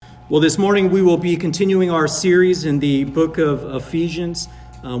Well, this morning we will be continuing our series in the book of Ephesians.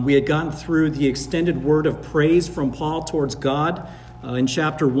 We had gotten through the extended word of praise from Paul towards God in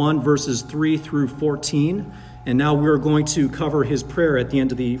chapter 1, verses 3 through 14. And now we're going to cover his prayer at the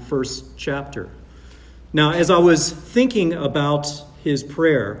end of the first chapter. Now, as I was thinking about his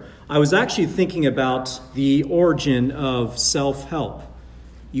prayer, I was actually thinking about the origin of self-help.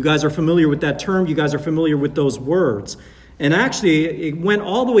 You guys are familiar with that term. You guys are familiar with those words. And actually, it went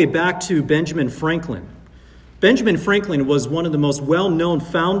all the way back to Benjamin Franklin. Benjamin Franklin was one of the most well-known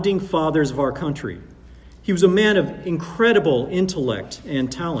founding fathers of our country. He was a man of incredible intellect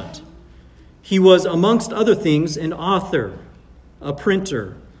and talent. He was, amongst other things, an author, a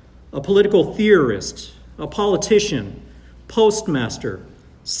printer, a political theorist, a politician, postmaster,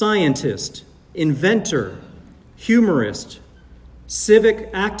 scientist, inventor, humorist,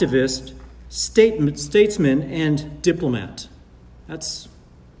 civic activist, statesman, and diplomat. That's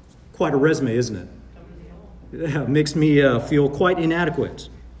quite a resume, isn't it? Yeah, it makes me feel quite inadequate.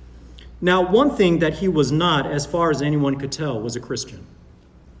 Now, one thing that he was not, as far as anyone could tell, was a Christian.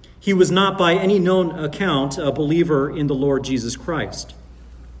 He was not, by any known account, a believer in the Lord Jesus Christ.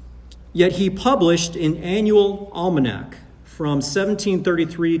 Yet he published an annual almanac from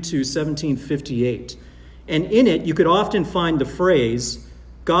 1733 to 1758. And in it, you could often find the phrase,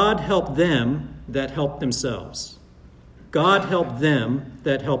 God help them that help themselves. God help them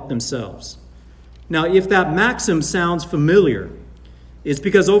that help themselves. Now, if that maxim sounds familiar, it's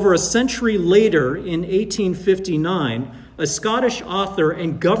because over a century later, in 1859, a Scottish author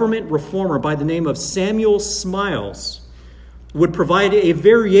and government reformer by the name of Samuel Smiles would provide a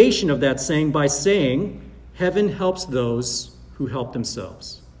variation of that saying by saying, heaven helps those who help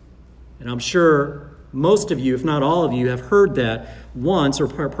themselves. And I'm sure most of you, if not all of you, have heard that once or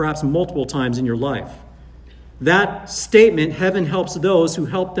perhaps multiple times in your life. That statement, heaven helps those who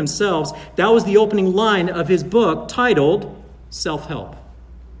help themselves, that was the opening line of his book titled Self-Help.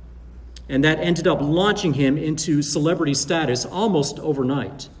 And that ended up launching him into celebrity status almost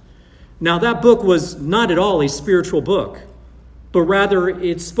overnight. Now, that book was not at all a spiritual book, but rather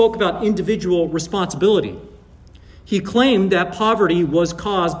it spoke about individual responsibility. He claimed that poverty was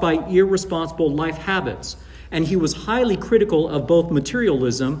caused by irresponsible life habits, and he was highly critical of both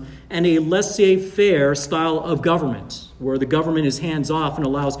materialism and a laissez-faire style of government, where the government is hands-off and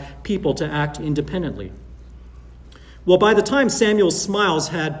allows people to act independently. Well, by the time Samuel Smiles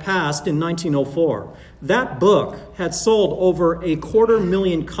had passed in 1904, that book had sold over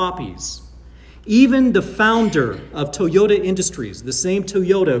 250,000 copies. Even the founder of Toyota Industries, the same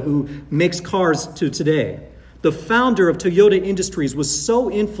Toyota who makes cars to today, the founder of Toyota Industries was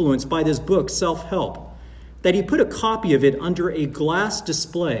so influenced by this book, Self-Help, that he put a copy of it under a glass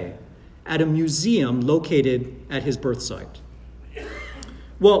display at a museum located at his birth site.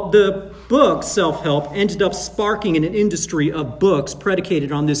 Well, the book, Self-Help, ended up sparking an industry of books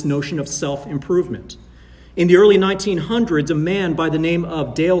predicated on this notion of self-improvement. In the early 1900s, a man by the name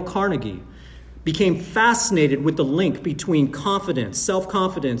of Dale Carnegie became fascinated with the link between confidence,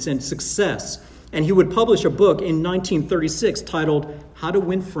 self-confidence, and success. And he would publish a book in 1936 titled How to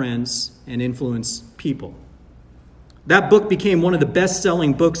Win Friends and Influence People. That book became one of the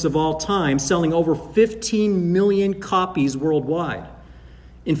best-selling books of all time, selling over 15 million copies worldwide.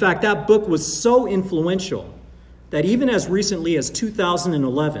 In fact, that book was so influential that even as recently as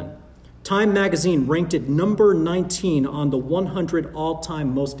 2011, Time magazine ranked it number 19 on the 100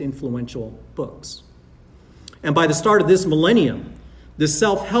 all-time most influential books. And by the start of this millennium, the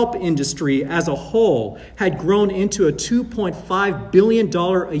self-help industry as a whole had grown into a $2.5 billion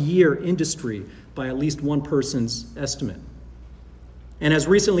a year industry by at least one person's estimate. And as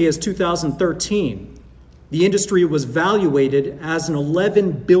recently as 2013, the industry was valuated as an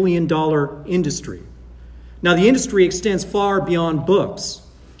 $11 billion industry. Now, the industry extends far beyond books.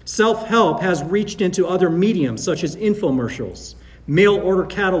 Self-help has reached into other mediums such as infomercials, mail order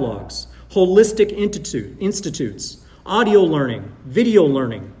catalogs, holistic institutes, audio learning, video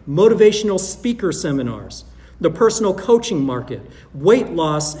learning, motivational speaker seminars, the personal coaching market, weight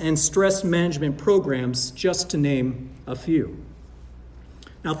loss and stress management programs, just to name a few.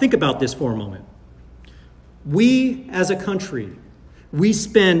 Now think about this for a moment. We as a country, we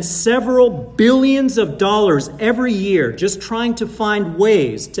spend several billions of dollars every year just trying to find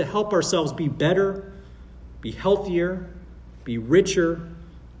ways to help ourselves be better, be healthier, be richer,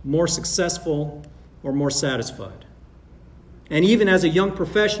 more successful, or more satisfied. And even as a young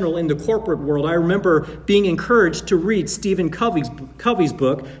professional in the corporate world, I remember being encouraged to read Stephen Covey's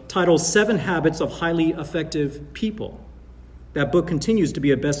book titled 7 Habits of Highly Effective People. That book continues to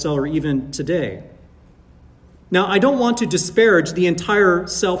be a bestseller even today. Now, I don't want to disparage the entire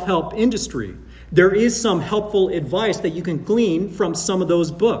self-help industry. There is some helpful advice that you can glean from some of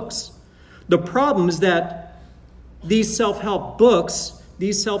those books. The problem is that these self-help books,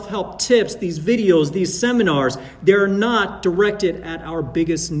 these self-help tips, these videos, these seminars, they're not directed at our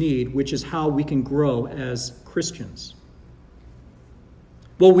biggest need, which is how we can grow as Christians.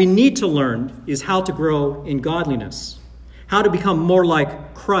 What we need to learn is how to grow in godliness, how to become more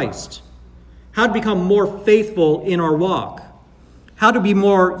like Christ, how to become more faithful in our walk, how to be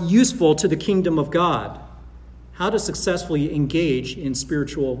more useful to the kingdom of God, how to successfully engage in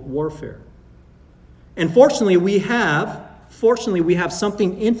spiritual warfare. And fortunately, we have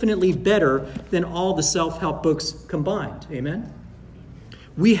something infinitely better than all the self-help books combined. Amen?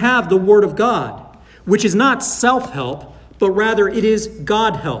 We have the Word of God, which is not self-help, but rather it is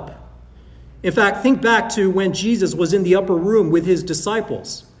God-help. In fact, think back to when Jesus was in the upper room with his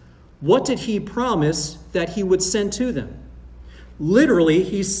disciples. What did he promise that he would send to them? Literally,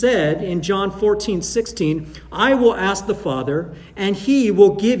 he said in John 14:16, I will ask the Father, and he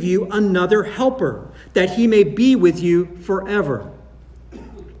will give you another helper, that he may be with you forever.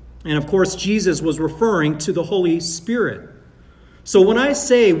 And of course, Jesus was referring to the Holy Spirit. So when I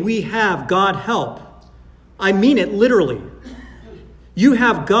say we have God help, I mean it literally. You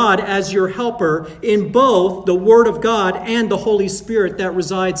have God as your helper in both the Word of God and the Holy Spirit that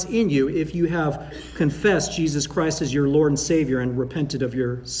resides in you if you have confessed Jesus Christ as your Lord and Savior and repented of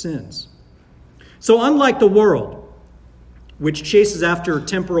your sins. So unlike the world, which chases after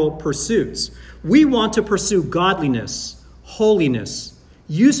temporal pursuits, we want to pursue godliness, holiness,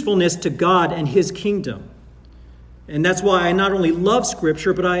 usefulness to God and his kingdom. And that's why I not only love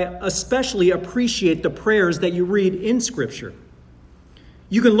Scripture, but I especially appreciate the prayers that you read in Scripture.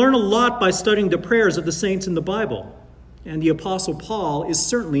 You can learn a lot by studying the prayers of the saints in the Bible, and the Apostle Paul is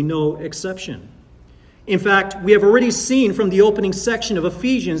certainly no exception. In fact, we have already seen from the opening section of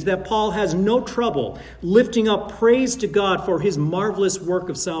Ephesians that Paul has no trouble lifting up praise to God for his marvelous work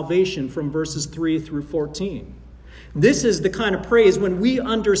of salvation from verses 3 through 14. This is the kind of praise when we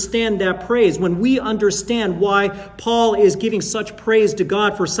understand that praise, when we understand why Paul is giving such praise to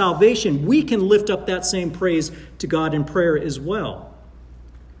God for salvation, we can lift up that same praise to God in prayer as well.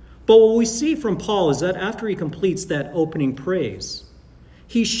 But what we see from Paul is that after he completes that opening praise,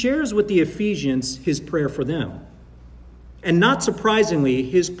 he shares with the Ephesians his prayer for them. And not surprisingly,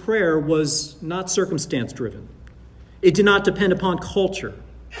 his prayer was not circumstance-driven. It did not depend upon culture.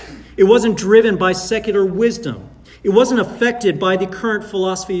 It wasn't driven by secular wisdom. It wasn't affected by the current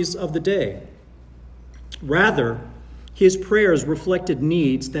philosophies of the day. Rather, his prayers reflected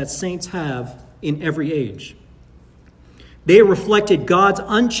needs that saints have in every age. They reflected God's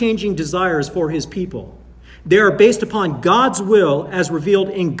unchanging desires for his people. They are based upon God's will as revealed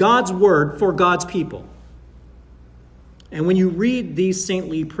in God's word for God's people. And when you read these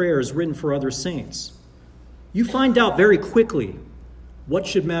saintly prayers written for other saints, you find out very quickly what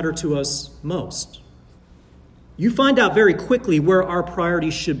should matter to us most. You find out very quickly where our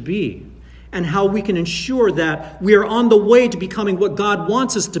priorities should be and how we can ensure that we are on the way to becoming what God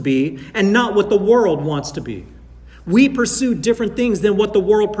wants us to be and not what the world wants to be. We pursue different things than what the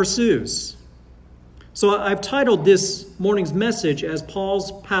world pursues. So I've titled this morning's message as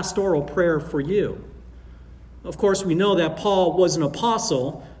Paul's pastoral prayer for you. Of course, we know that Paul was an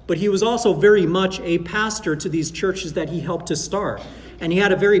apostle, but he was also very much a pastor to these churches that he helped to start. And he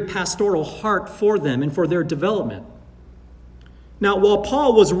had a very pastoral heart for them and for their development. Now, while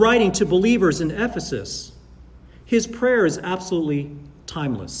Paul was writing to believers in Ephesus, his prayer is absolutely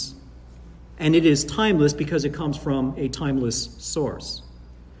timeless. And it is timeless because it comes from a timeless source.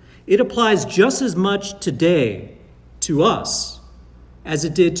 It applies just as much today to us as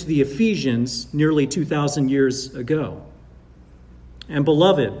it did to the Ephesians nearly 2,000 years ago. And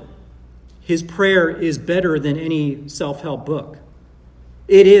beloved, his prayer is better than any self-help book.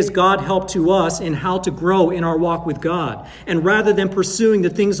 It is God help to us in how to grow in our walk with God. And rather than pursuing the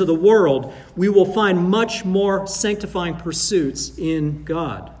things of the world, we will find much more sanctifying pursuits in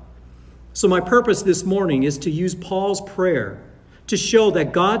God. So my purpose this morning is to use Paul's prayer to show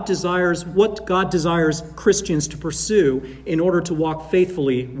that God desires what God desires Christians to pursue in order to walk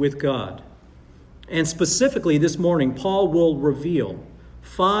faithfully with God. And specifically this morning, Paul will reveal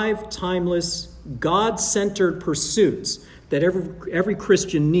 5 timeless, God-centered pursuits that every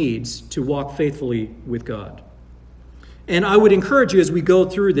Christian needs to walk faithfully with God. And I would encourage you as we go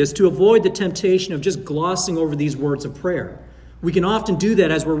through this to avoid the temptation of just glossing over these words of prayer. We can often do that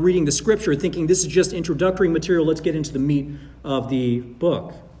as we're reading the scripture, thinking this is just introductory material, let's get into the meat of the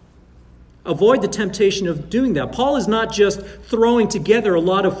book. Avoid the temptation of doing that. Paul is not just throwing together a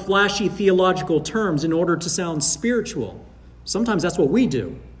lot of flashy theological terms in order to sound spiritual. Sometimes that's what we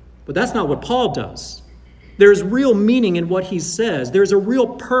do, but that's not what Paul does. There's real meaning in what he says. There's a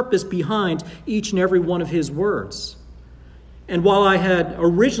real purpose behind each and every one of his words. And while I had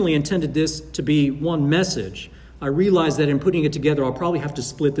originally intended this to be one message, I realized that in putting it together, I'll probably have to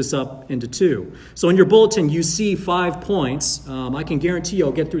split this up into two. So in your bulletin, you see 5 points. I can guarantee you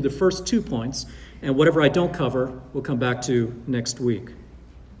I'll get through the first 2 points, and whatever I don't cover, we'll come back to next week.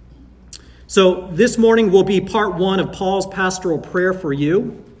 So this morning will be part 1 of Paul's pastoral prayer for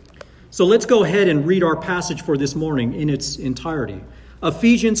you. So let's go ahead and read our passage for this morning in its entirety.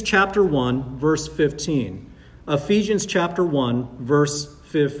 Ephesians chapter 1, verse 15. Ephesians chapter 1, verse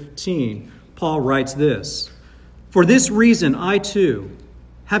 15. Paul writes this: "For this reason I too,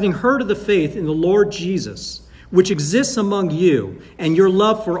 having heard of the faith in the Lord Jesus, which exists among you, and your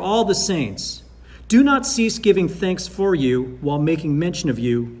love for all the saints, do not cease giving thanks for you while making mention of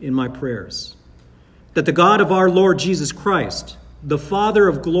you in my prayers, that the God of our Lord Jesus Christ, the Father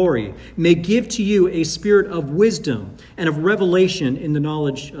of glory, may give to you a spirit of wisdom and of revelation in the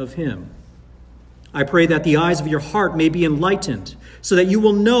knowledge of him. I pray that the eyes of your heart may be enlightened, so that you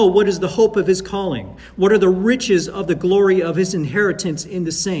will know what is the hope of his calling, what are the riches of the glory of his inheritance in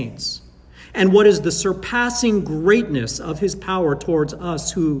the saints, and what is the surpassing greatness of his power towards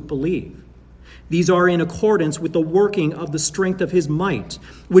us who believe. These are in accordance with the working of the strength of his might,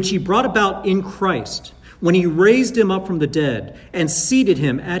 which he brought about in Christ, when he raised him up from the dead and seated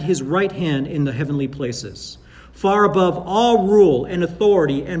him at his right hand in the heavenly places, far above all rule and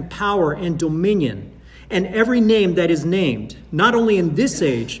authority and power and dominion, and every name that is named, not only in this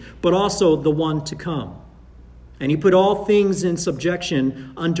age, but also the one to come. And he put all things in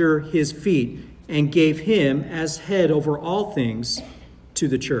subjection under his feet, and gave him as head over all things to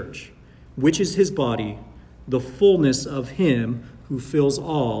the church, which is his body, the fullness of him who fills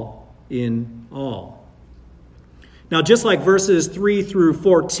all in all." Now, just like verses 3 through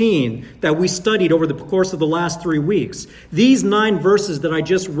 14 that we studied over the course of the last 3 weeks, these 9 verses that I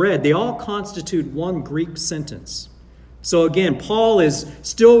just read, they all constitute one Greek sentence. So again, Paul is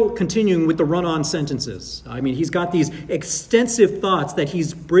still continuing with the run-on sentences. I mean, he's got these extensive thoughts that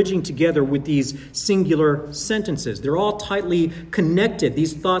he's bridging together with these singular sentences. They're all tightly connected,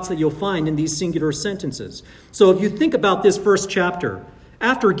 these thoughts that you'll find in these singular sentences. So if you think about this first chapter,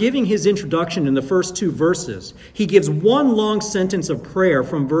 after giving his introduction in the first 2 verses, he gives one long sentence of prayer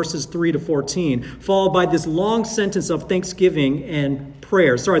from verses 3 to 14, followed by this long sentence of thanksgiving and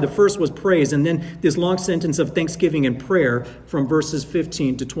prayer. The first was praise, and then this long sentence of thanksgiving and prayer from verses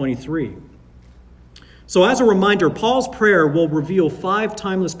 15 to 23. So as a reminder, Paul's prayer will reveal 5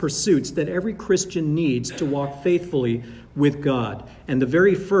 timeless pursuits that every Christian needs to walk faithfully with God. And the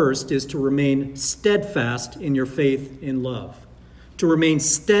very first is to remain steadfast in your faith and love. To remain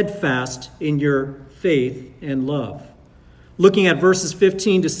steadfast in your faith and love. Looking at verses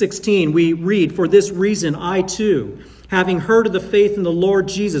 15 to 16, we read, "For this reason I too, having heard of the faith in the Lord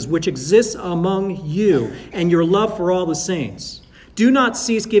Jesus, which exists among you, and your love for all the saints, do not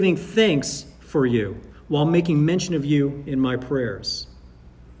cease giving thanks for you, while making mention of you in my prayers."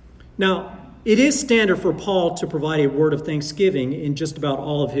 Now, it is standard for Paul to provide a word of thanksgiving in just about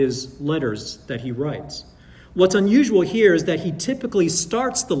all of his letters that he writes. What's unusual here is that he typically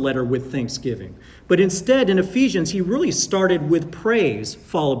starts the letter with thanksgiving. But instead, in Ephesians, he really started with praise,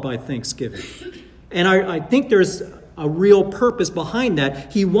 followed by thanksgiving. And I think there's a real purpose behind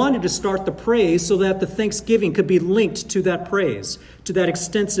that. He wanted to start the praise so that the thanksgiving could be linked to that praise, to that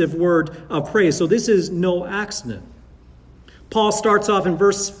extensive word of praise. So this is no accident. Paul starts off in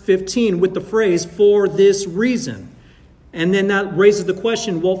verse 15 with the phrase, "for this reason." And then that raises the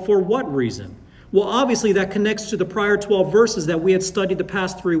question, well, for what reason? Well, obviously, that connects to the prior 12 verses that we had studied the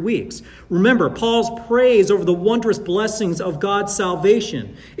past 3 weeks. Remember, Paul's praise over the wondrous blessings of God's salvation.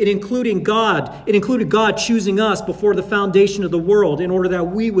 It included God choosing us before the foundation of the world in order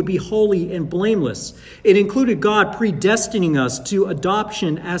that we would be holy and blameless. It included God predestining us to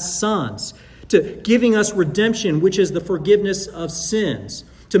adoption as sons, to giving us redemption, which is the forgiveness of sins,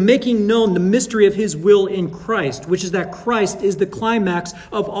 to making known the mystery of his will in Christ, which is that Christ is the climax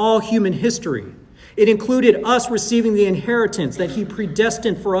of all human history. It included us receiving the inheritance that he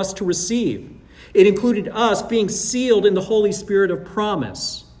predestined for us to receive. It included us being sealed in the Holy Spirit of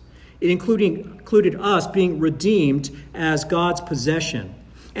promise. It included us being redeemed as God's possession.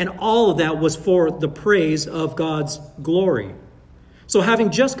 And all of that was for the praise of God's glory. So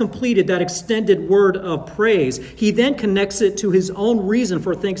having just completed that extended word of praise, he then connects it to his own reason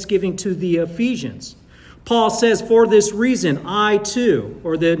for thanksgiving to the Ephesians. Paul says, for this reason, I too,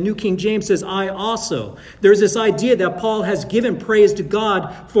 or the New King James says, I also. There's this idea that Paul has given praise to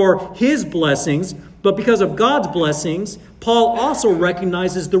God for his blessings, but because of God's blessings, Paul also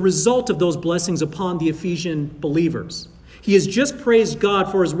recognizes the result of those blessings upon the Ephesian believers. He has just praised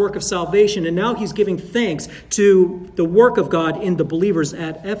God for his work of salvation, and now he's giving thanks to the work of God in the believers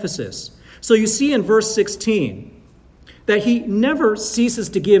at Ephesus. So you see in verse 16 that he never ceases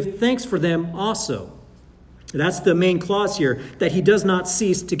to give thanks for them also. That's the main clause here, that he does not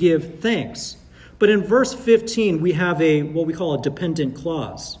cease to give thanks. But in verse 15, we have what we call a dependent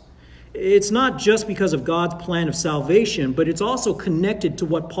clause. It's not just because of God's plan of salvation, but it's also connected to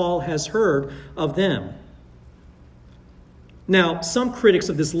what Paul has heard of them. Now, some critics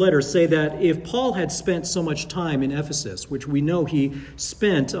of this letter say that if Paul had spent so much time in Ephesus, which we know he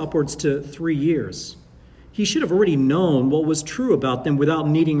spent upwards to 3 years, he should have already known what was true about them without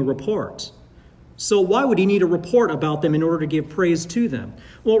needing a report. So why would he need a report about them in order to give praise to them?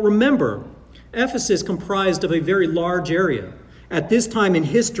 Well, remember, Ephesus comprised of a very large area. At this time in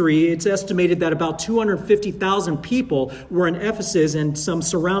history, it's estimated that about 250,000 people were in Ephesus and some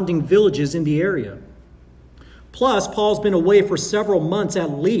surrounding villages in the area. Plus, Paul's been away for several months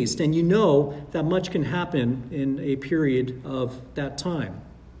at least, and you know that much can happen in a period of that time.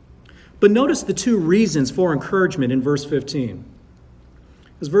 But notice the two reasons for encouragement in verse 15.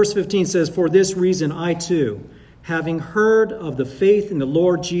 As verse 15 says, for this reason I too, having heard of the faith in the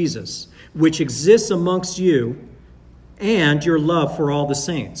Lord Jesus, which exists amongst you, and your love for all the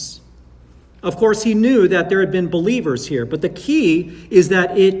saints. Of course, he knew that there had been believers here, but the key is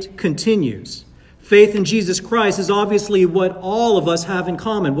that it continues. Faith in Jesus Christ is obviously what all of us have in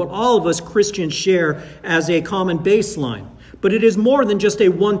common, what all of us Christians share as a common baseline. But it is more than just a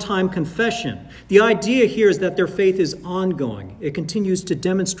one-time confession. The idea here is that their faith is ongoing. It continues to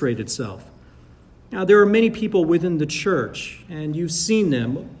demonstrate itself. Now, there are many people within the church, and you've seen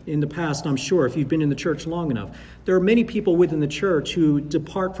them in the past, I'm sure, if you've been in the church long enough. There are many people within the church who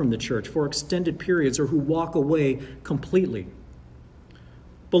depart from the church for extended periods or who walk away completely.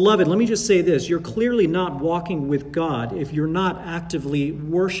 Beloved, let me just say this. You're clearly not walking with God if you're not actively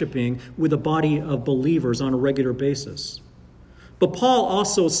worshiping with a body of believers on a regular basis. But Paul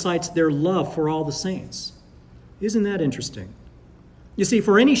also cites their love for all the saints. Isn't that interesting? You see,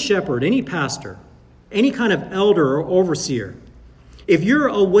 for any shepherd, any pastor, any kind of elder or overseer, if you're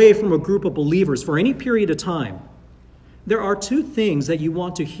away from a group of believers for any period of time, there are two things that you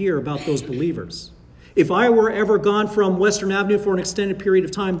want to hear about those believers. If I were ever gone from Western Avenue for an extended period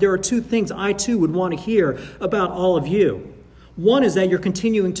of time, there are two things I too would want to hear about all of you. One is that you're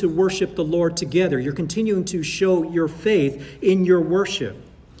continuing to worship the Lord together. You're continuing to show your faith in your worship.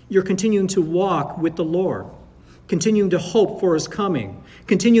 You're continuing to walk with the Lord, continuing to hope for his coming,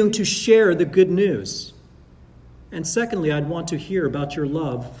 continuing to share the good news. And secondly, I'd want to hear about your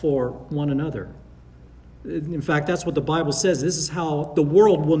love for one another. In fact, that's what the Bible says. This is how the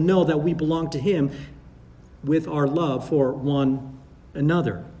world will know that we belong to him, with our love for one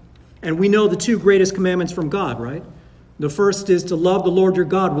another. And we know the two greatest commandments from God, right? The first is to love the Lord your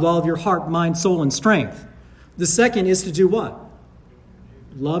God with all of your heart, mind, soul, and strength. The second is to do what?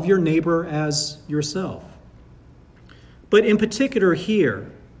 Love your neighbor as yourself. But in particular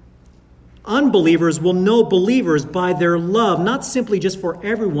here, unbelievers will know believers by their love, not simply just for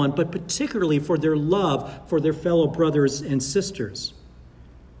everyone, but particularly for their love for their fellow brothers and sisters.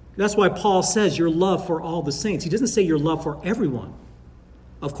 That's why Paul says your love for all the saints. He doesn't say your love for everyone.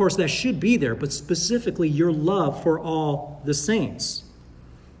 Of course, that should be there, but specifically your love for all the saints.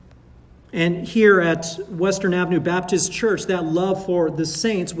 And here at Western Avenue Baptist Church, that love for the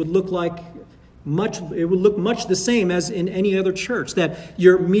saints would look much the same as in any other church, that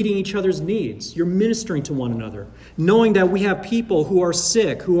you're meeting each other's needs, you're ministering to one another, knowing that we have people who are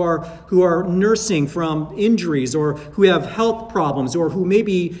sick, who are nursing from injuries, or who have health problems, or who may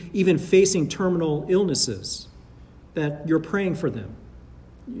be even facing terminal illnesses, that you're praying for them.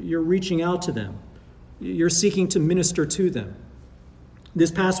 You're reaching out to them. You're seeking to minister to them.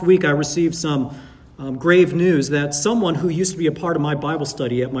 This past week, I received some grave news that someone who used to be a part of my Bible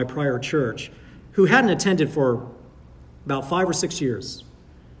study at my prior church, who hadn't attended for about 5 or 6 years,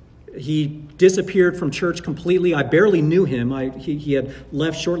 he disappeared from church completely. I barely knew him. He had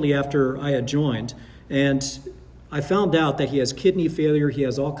left shortly after I had joined. And I found out that he has kidney failure. He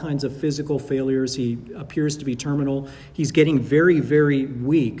has all kinds of physical failures. He appears to be terminal. He's getting very, very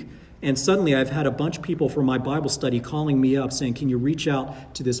weak. And suddenly I've had a bunch of people from my Bible study calling me up saying, can you reach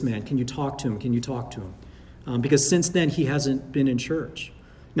out to this man? Can you talk to him? Can you talk to him? Because since then he hasn't been in church.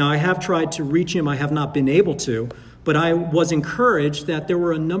 Now, I have tried to reach him. I have not been able to. But I was encouraged that there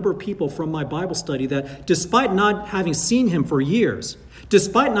were a number of people from my Bible study that, despite not having seen him for years,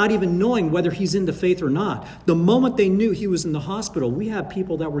 despite not even knowing whether he's in the faith or not, the moment they knew he was in the hospital, we had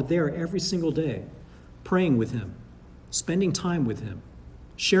people that were there every single day, praying with him, spending time with him,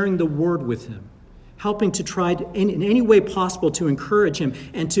 sharing the word with him, helping to try in any way possible to encourage him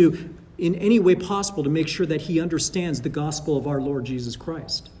and to, in any way possible, to make sure that he understands the gospel of our Lord Jesus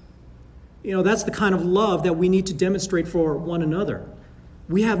Christ. That's the kind of love that we need to demonstrate for one another.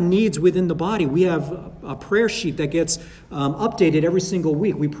 We have needs within the body. We have a prayer sheet that gets updated every single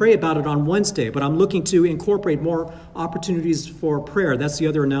week. We pray about it on Wednesday, but I'm looking to incorporate more opportunities for prayer. That's the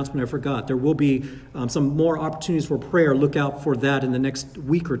other announcement I forgot. There will be some more opportunities for prayer. Look out for that in the next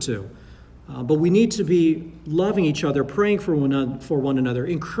week or two. But we need to be loving each other, praying for one another,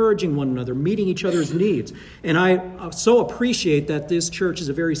 encouraging one another, meeting each other's needs. And I so appreciate that this church is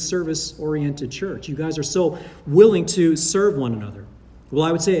a very service-oriented church. You guys are so willing to serve one another. Well,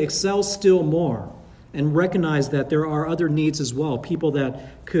 I would say excel still more and recognize that there are other needs as well. People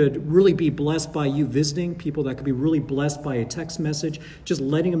that could really be blessed by you visiting, people that could be really blessed by a text message, just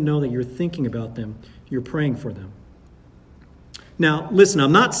letting them know that you're thinking about them, you're praying for them. Now, listen,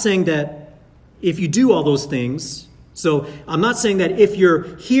 I'm not saying that if you do all those things, so I'm not saying that if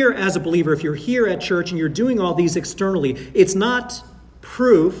you're here as a believer, if you're here at church and you're doing all these externally, it's not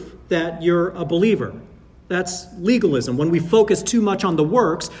proof that you're a believer. That's legalism, when we focus too much on the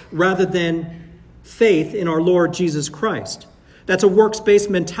works rather than faith in our Lord Jesus Christ. That's a works-based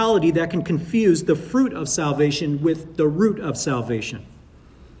mentality that can confuse the fruit of salvation with the root of salvation.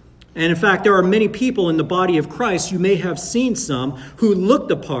 And in fact, there are many people in the body of Christ, you may have seen some, who look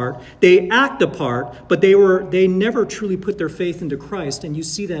the part, they act the part, but they never truly put their faith into Christ. And you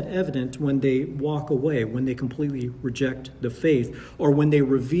see that evident when they walk away, when they completely reject the faith, or when they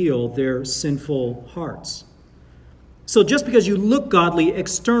reveal their sinful hearts. So just because you look godly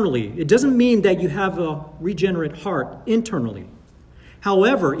externally, it doesn't mean that you have a regenerate heart internally.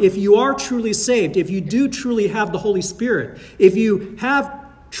 However, if you are truly saved, if you do truly have the Holy Spirit, if you have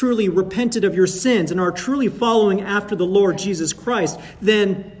truly repented of your sins and are truly following after the Lord Jesus Christ,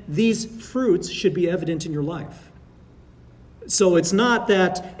 then these fruits should be evident in your life. So it's not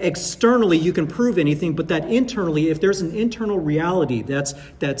that externally you can prove anything, but that internally, if there's an internal reality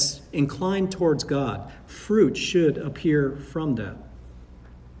that's inclined towards God, fruit should appear from that.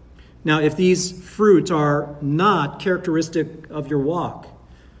 Now, if these fruits are not characteristic of your walk,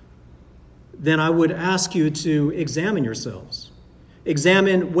 then I would ask you to examine yourselves.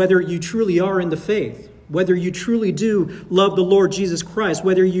 Examine whether you truly are in the faith, whether you truly do love the Lord Jesus Christ,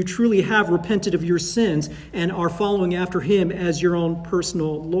 whether you truly have repented of your sins and are following after him as your own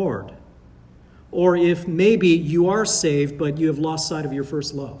personal Lord. Or if maybe you are saved, but you have lost sight of your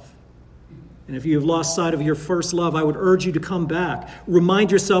first love. And if you have lost sight of your first love, I would urge you to come back.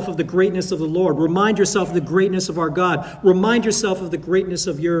 Remind yourself of the greatness of the Lord. Remind yourself of the greatness of our God. Remind yourself of the greatness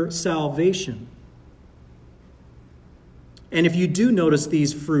of your salvation. And if you do notice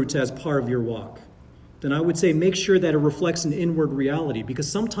these fruits as part of your walk, then I would say make sure that it reflects an inward reality, because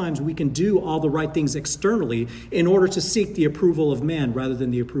sometimes we can do all the right things externally in order to seek the approval of man rather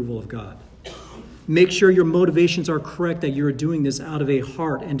than the approval of God. Make sure your motivations are correct, that you're doing this out of a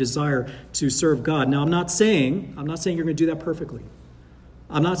heart and desire to serve God. Now, I'm not saying you're going to do that perfectly.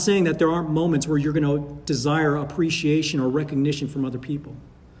 I'm not saying that there aren't moments where you're going to desire appreciation or recognition from other people.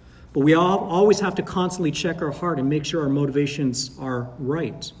 But we always have to constantly check our heart and make sure our motivations are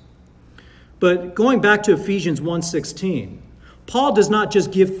right. But going back to Ephesians 1:16, Paul does not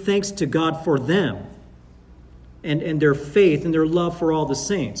just give thanks to God for them and their faith and their love for all the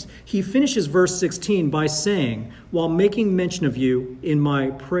saints. He finishes verse 16 by saying, while making mention of you in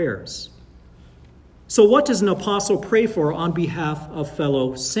my prayers. So what does an apostle pray for on behalf of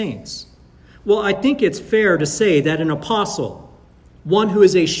fellow saints? Well, I think it's fair to say that an apostle, one who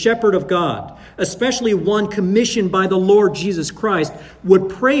is a shepherd of God, especially one commissioned by the Lord Jesus Christ, would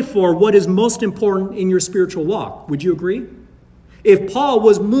pray for what is most important in your spiritual walk. Would you agree? If Paul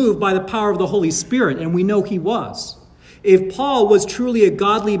was moved by the power of the Holy Spirit, and we know he was, if Paul was truly a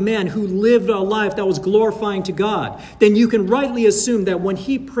godly man who lived a life that was glorifying to God, then you can rightly assume that when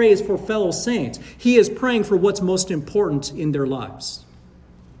he prays for fellow saints, he is praying for what's most important in their lives.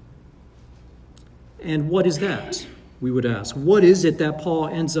 And what is that? We would ask, what is it that Paul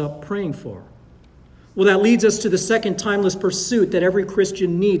ends up praying for? Well, that leads us to the second timeless pursuit that every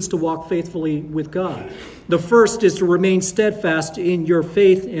Christian needs to walk faithfully with God. The first is to remain steadfast in your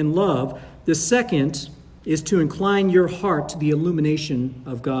faith and love. The second is to incline your heart to the illumination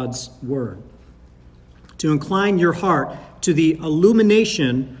of God's word. To incline your heart to the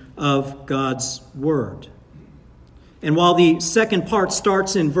illumination of God's word. And while the second part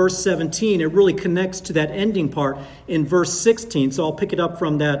starts in verse 17, it really connects to that ending part in verse 16. So I'll pick it up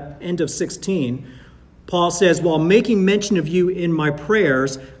from that end of 16. Paul says, while making mention of you in my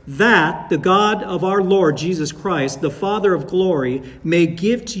prayers, that the God of our Lord Jesus Christ, the Father of glory, may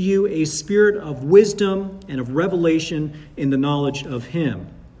give to you a spirit of wisdom and of revelation in the knowledge of him.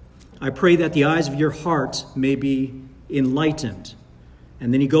 I pray that the eyes of your heart may be enlightened.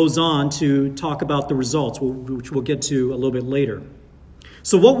 And then he goes on to talk about the results, which we'll get to a little bit later.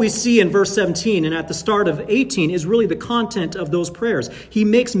 So what we see in verse 17 and at the start of 18 is really the content of those prayers. He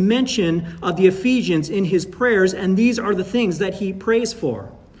makes mention of the Ephesians in his prayers, and these are the things that he prays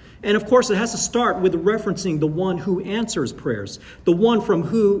for. And of course, it has to start with referencing the one who answers prayers, the one from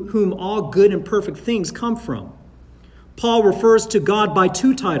whom all good and perfect things come from. Paul refers to God by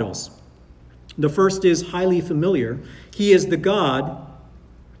two titles. The first is highly familiar. He is the God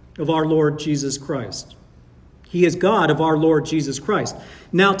of our Lord Jesus Christ. He is God of our Lord Jesus Christ.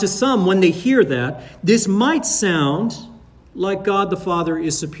 Now, to some, when they hear that, this might sound like God the Father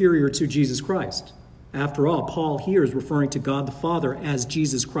is superior to Jesus Christ. After all, Paul here is referring to God the Father as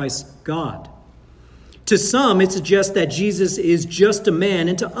Jesus Christ God. To some, it suggests that Jesus is just a man,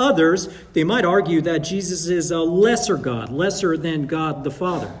 and to others, they might argue that Jesus is a lesser God, lesser than God the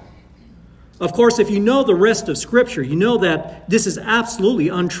Father. Of course, if you know the rest of Scripture, you know that this is absolutely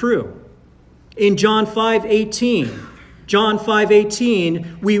untrue. In John 5:18,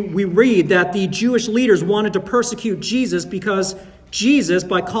 we read that the Jewish leaders wanted to persecute Jesus because Jesus,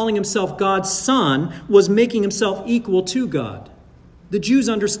 by calling himself God's Son, was making himself equal to God. The Jews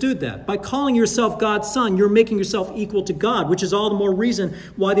understood that. By calling yourself God's Son, you're making yourself equal to God, which is all the more reason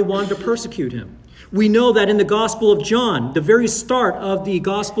why they wanted to persecute him. We know that in the Gospel of John, the very start of the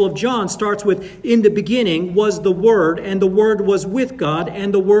Gospel of John starts with, in the beginning was the Word, and the Word was with God,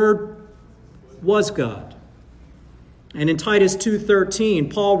 and the Word was God. And in Titus 2:13,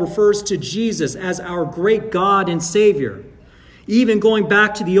 Paul refers to Jesus as our great God and Savior. Even going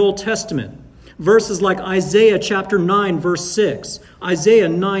back to the Old Testament, verses like Isaiah chapter 9, verse 6, Isaiah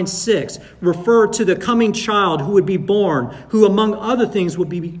 9:6 refer to the coming child who would be born, who among other things would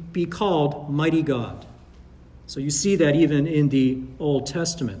be called Mighty God. So you see that even in the Old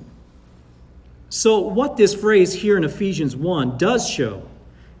Testament. So what this phrase here in Ephesians 1 does show,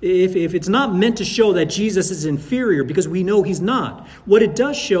 if it's not meant to show that Jesus is inferior, because we know he's not, what it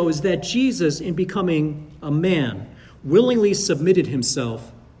does show is that Jesus, in becoming a man, willingly submitted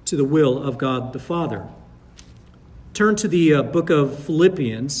himself to the will of God the Father. Turn to the book of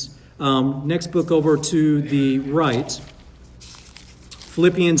Philippians. Next book over to the right.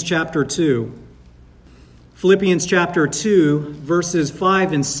 Philippians chapter 2. Philippians chapter 2, verses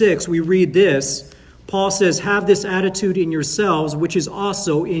 5 and 6, we read this. Paul says, have this attitude in yourselves, which is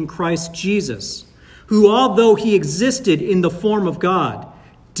also in Christ Jesus, who, although he existed in the form of God,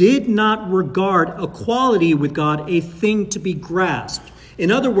 did not regard equality with God a thing to be grasped. In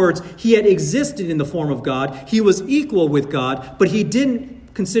other words, he had existed in the form of God. He was equal with God, but he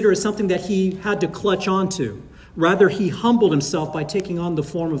didn't consider it something that he had to clutch onto. Rather, he humbled himself by taking on the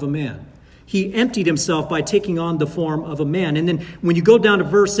form of a man. He emptied himself by taking on the form of a man. And then when you go down to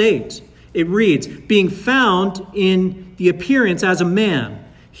verse 8, it reads, being found in the appearance as a man,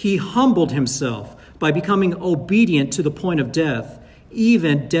 he humbled himself by becoming obedient to the point of death,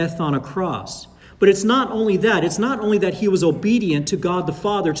 even death on a cross. But it's not only that. It's not only that he was obedient to God the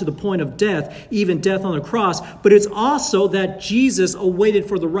Father to the point of death, even death on a cross, but it's also that Jesus awaited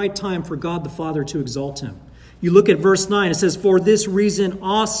for the right time for God the Father to exalt him. You look at verse 9, it says, for this reason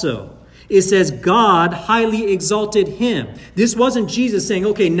also. It says God highly exalted him. This wasn't Jesus saying,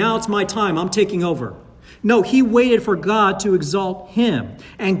 okay, now it's my time, I'm taking over. No, he waited for God to exalt him.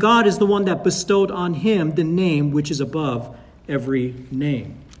 And God is the one that bestowed on him the name which is above every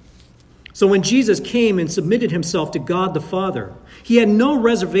name. So when Jesus came and submitted himself to God the Father, he had no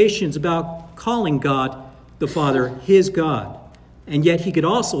reservations about calling God the Father his God. And yet he could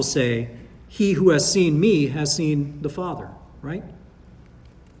also say, he who has seen me has seen the Father, right?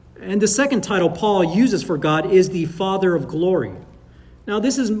 And the second title Paul uses for God is the Father of glory. Now,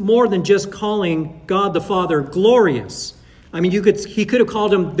 this is more than just calling God the Father glorious. I mean, he could have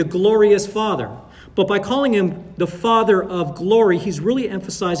called him the glorious Father. But by calling him the Father of glory, he's really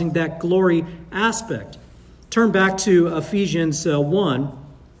emphasizing that glory aspect. Turn back to Ephesians 1.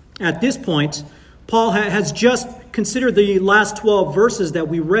 At this point, Paul has just considered the last 12 verses that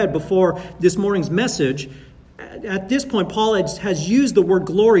we read before this morning's message. At this point, Paul has used the word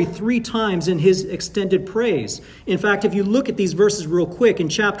glory 3 times in his extended praise. In fact, if you look at these verses real quick, in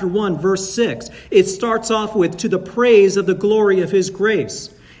chapter 1, verse 6, it starts off with, to the praise of the glory of his grace.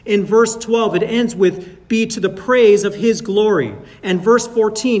 In verse 12, it ends with, be to the praise of his glory. And verse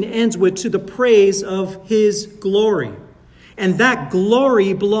 14 ends with, to the praise of his glory. And that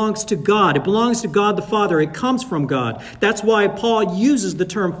glory belongs to God. It belongs to God the Father. It comes from God. That's why Paul uses the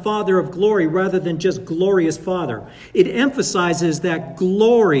term Father of glory rather than just glorious Father. It emphasizes that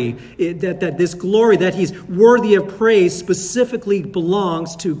glory, that this glory that he's worthy of praise specifically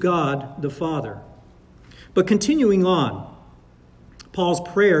belongs to God the Father. But continuing on, Paul's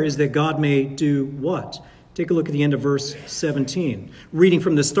prayer is that God may do what? Take a look at the end of verse 17. Reading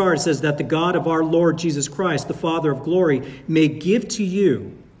from the start, it says that the God of our Lord Jesus Christ, the Father of glory, may give to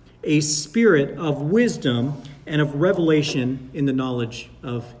you a spirit of wisdom and of revelation in the knowledge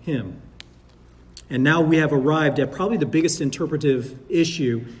of him. And now we have arrived at probably the biggest interpretive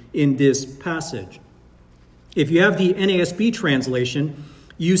issue in this passage. If you have the NASB translation,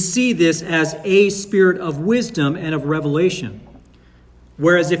 you see this as a spirit of wisdom and of revelation.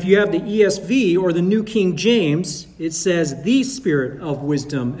 Whereas if you have the ESV or the New King James, it says the spirit of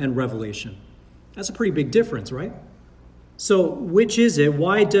wisdom and revelation. That's a pretty big difference, right? So which is it?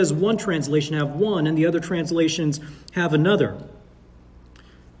 Why does one translation have one and the other translations have another?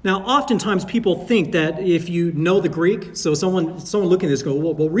 Now, oftentimes people think that if you know the Greek, so someone looking at this go,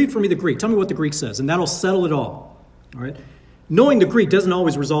 well, read for me the Greek. Tell me what the Greek says, and that'll settle it all right? Knowing the Greek doesn't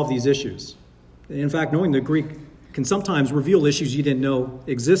always resolve these issues. In fact, knowing the Greek can sometimes reveal issues you didn't know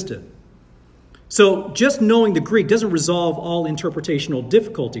existed. So just knowing the Greek doesn't resolve all interpretational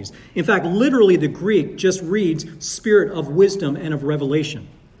difficulties. In fact, literally the Greek just reads spirit of wisdom and of revelation.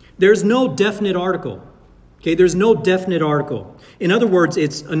 There's no definite article. Okay, there's no definite article. In other words,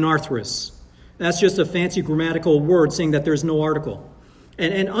 it's anarthrous. That's just a fancy grammatical word saying that there's no article.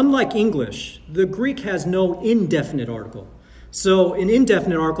 And unlike English, the Greek has no indefinite article. So an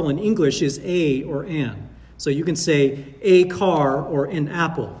indefinite article in English is a or an. So you can say a car or an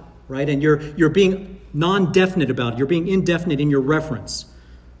apple, right? And you're being non-definite about it. You're being indefinite in your reference.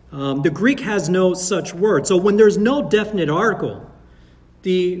 The Greek has no such word. So when there's no definite article,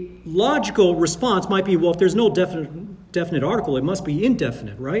 the logical response might be, well, if there's no definite article, it must be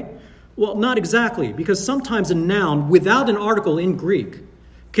indefinite, right? Well, not exactly, because sometimes a noun without an article in Greek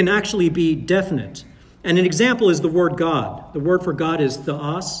can actually be definite. And an example is the word God. The word for God is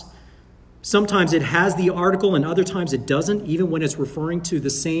theos. Sometimes it has the article and other times it doesn't, even when it's referring to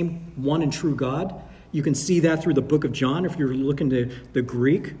the same one and true God. You can see that through the book of John if you're looking at the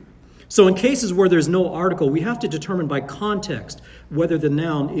Greek. So in cases where there's no article, we have to determine by context whether the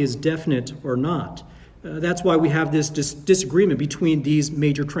noun is definite or not. That's why we have this disagreement between these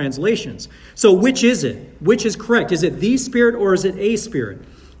major translations. So which is it? Which is correct? Is it the Spirit or is it a Spirit?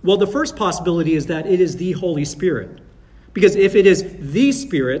 Well, the first possibility is that it is the Holy Spirit. Because if it is the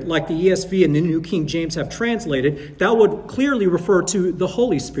Spirit, like the ESV and the New King James have translated, that would clearly refer to the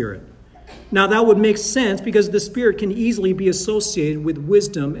Holy Spirit. Now, that would make sense because the Spirit can easily be associated with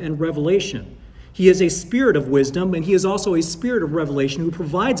wisdom and revelation. He is a spirit of wisdom, and he is also a spirit of revelation who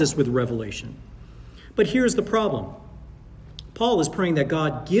provides us with revelation. But here's the problem. Paul is praying that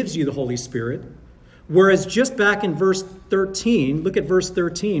God gives you the Holy Spirit, whereas just back in verse 13, look at verse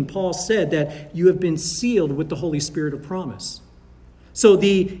 13, Paul said that you have been sealed with the Holy Spirit of promise. So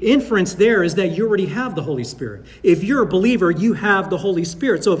the inference there is that you already have the Holy Spirit. If you're a believer, you have the Holy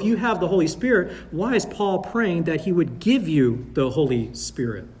Spirit. So if you have the Holy Spirit, why is Paul praying that he would give you the Holy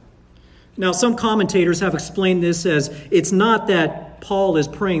Spirit? Now, some commentators have explained this as it's not that Paul is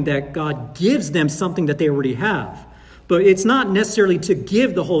praying that God gives them something that they already have. But it's not necessarily to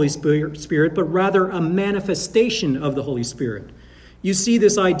give the Holy Spirit, but rather a manifestation of the Holy Spirit. You see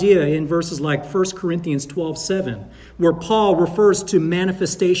this idea in verses like 1 Corinthians 12:7, where Paul refers to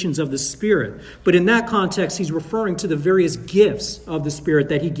manifestations of the Spirit. But in that context, he's referring to the various gifts of the Spirit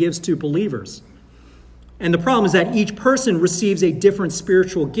that he gives to believers. And the problem is that each person receives a different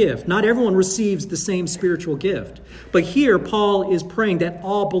spiritual gift. Not everyone receives the same spiritual gift. But here, Paul is praying that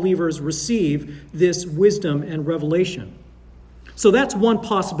all believers receive this wisdom and revelation. So that's one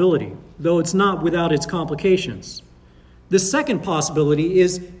possibility, though it's not without its complications. The second possibility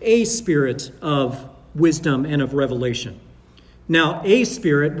is a spirit of wisdom and of revelation. Now, a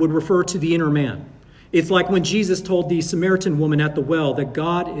spirit would refer to the inner man. It's like when Jesus told the Samaritan woman at the well that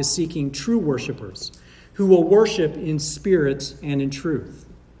God is seeking true worshipers who will worship in spirit and in truth.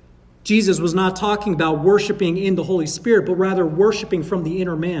 Jesus was not talking about worshiping in the Holy Spirit, but rather worshiping from the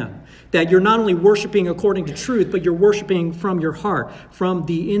inner man. That you're not only worshiping according to truth, but you're worshiping from your heart, from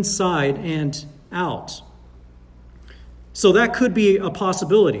the inside and out. So that could be a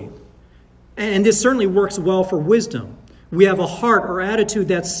possibility. And this certainly works well for wisdom. We have a heart or attitude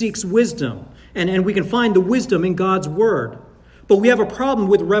that seeks wisdom, and we can find the wisdom in God's word. But we have a problem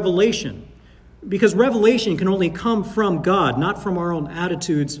with revelation, because revelation can only come from God, not from our own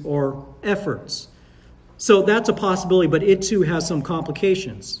attitudes or efforts. So that's a possibility, but it too has some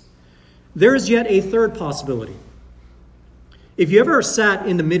complications. There is yet a third possibility. If you ever sat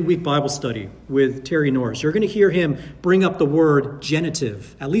in the midweek Bible study with Terry Norris, you're going to hear him bring up the word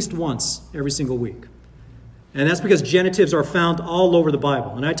genitive at least once every single week. And that's because genitives are found all over the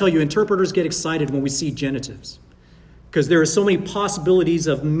Bible. And I tell you, interpreters get excited when we see genitives, because there are so many possibilities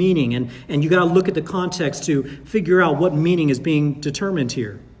of meaning, and you got to look at the context to figure out what meaning is being determined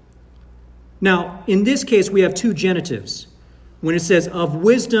here. Now, in this case, we have two genitives when it says of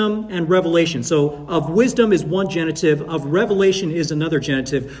wisdom and revelation. So of wisdom is one genitive, of revelation is another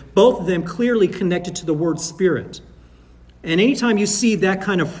genitive, both of them clearly connected to the word spirit. And anytime you see that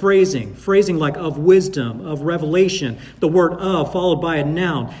kind of phrasing like of wisdom, of revelation, the word of followed by a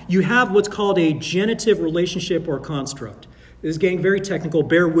noun, you have what's called a genitive relationship or construct. This is getting very technical.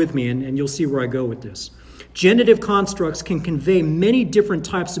 Bear with me, and you'll see where I go with this. Genitive constructs can convey many different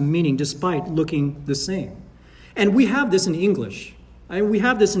types of meaning despite looking the same. And we have this in English. We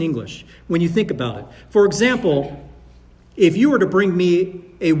have this in English when you think about it. For example, if you were to bring me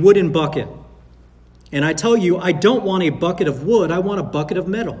a wooden bucket, and I tell you, I don't want a bucket of wood, I want a bucket of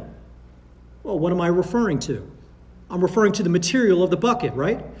metal. Well, what am I referring to? I'm referring to the material of the bucket,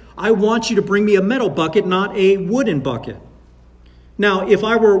 right? I want you to bring me a metal bucket, not a wooden bucket. Now, if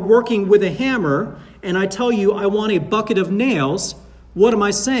I were working with a hammer and I tell you I want a bucket of nails, what am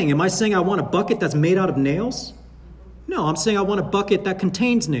I saying? Am I saying I want a bucket that's made out of nails? No, I'm saying I want a bucket that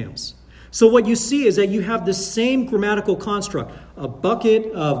contains nails. So what you see is that you have the same grammatical construct, a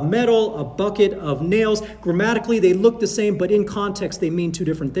bucket of metal, a bucket of nails. Grammatically, they look the same, but in context, they mean two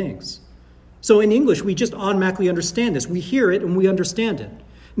different things. So in English, we just automatically understand this. We hear it and we understand it.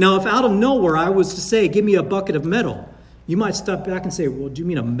 Now, if out of nowhere I was to say, give me a bucket of metal, you might step back and say, well, do you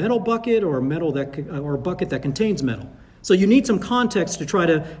mean a metal bucket or a bucket that contains metal? So you need some context to try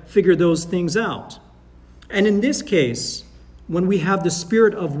to figure those things out. And in this case, when we have the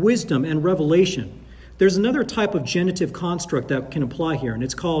spirit of wisdom and revelation, there's another type of genitive construct that can apply here, and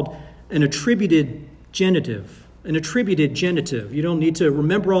it's called an attributed genitive. An attributed genitive. You don't need to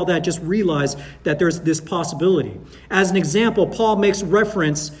remember all that, just realize that there's this possibility. As an example, Paul makes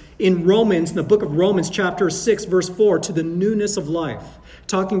reference in the book of Romans, chapter 6, verse 4, to the newness of life,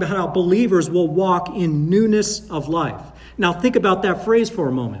 talking about how believers will walk in newness of life. Now think about that phrase for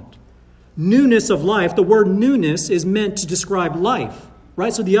a moment. Newness of life, the word newness is meant to describe life,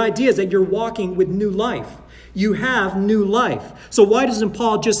 right? So the idea is that you're walking with new life. You have new life. So why doesn't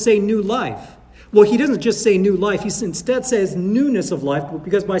Paul just say new life? Well, he doesn't just say new life. He instead says newness of life,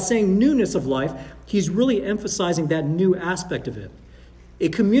 because by saying newness of life, he's really emphasizing that new aspect of it.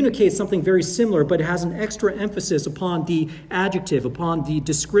 It communicates something very similar, but it has an extra emphasis upon the adjective, upon the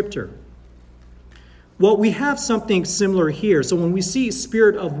descriptor. Well, we have something similar here. So when we see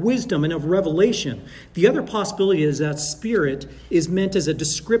spirit of wisdom and of revelation, the other possibility is that spirit is meant as a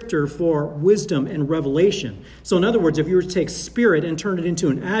descriptor for wisdom and revelation. So in other words, if you were to take spirit and turn it into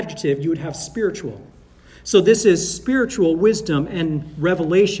an adjective, you would have spiritual. So this is spiritual wisdom and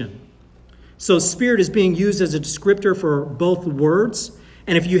revelation. So spirit is being used as a descriptor for both words.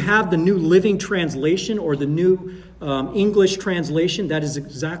 And if you have the New Living Translation or the New English translation, that is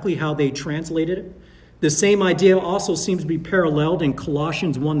exactly how they translated it. The same idea also seems to be paralleled in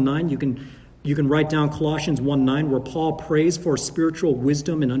Colossians 1:9. You can write down Colossians 1:9, where Paul prays for spiritual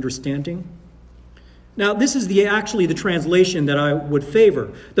wisdom and understanding. Now, this is actually the translation that I would favor.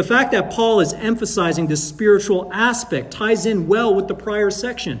 The fact that Paul is emphasizing the spiritual aspect ties in well with the prior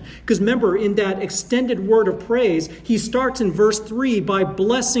section. Because remember, in that extended word of praise, he starts in verse 3 by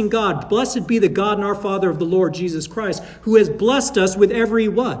blessing God. Blessed be the God and our Father of the Lord Jesus Christ, who has blessed us with every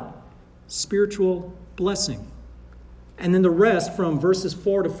what? Spiritual blessing. And then the rest from verses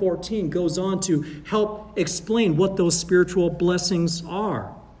 4 to 14 goes on to help explain what those spiritual blessings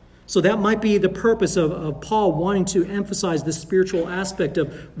are. So that might be the purpose of Paul wanting to emphasize the spiritual aspect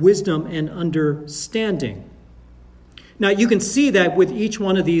of wisdom and understanding. Now you can see that with each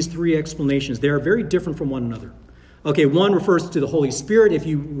one of these three explanations, they are very different from one another. Okay, one refers to the Holy Spirit if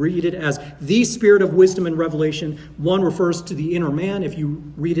you read it as the spirit of wisdom and revelation. One refers to the inner man if you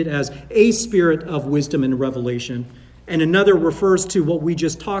read it as a spirit of wisdom and revelation. And another refers to what we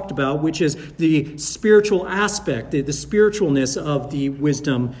just talked about, which is the spiritual aspect, the spiritualness of the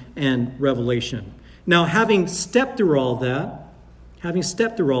wisdom and revelation. Now, having stepped through all that,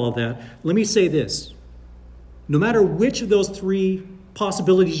 let me say this. No matter which of those three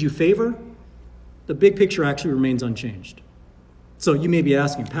possibilities you favor, the big picture actually remains unchanged. So you may be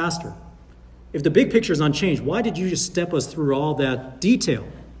asking, Pastor, If the big picture is unchanged, why did you just step us through all that detail?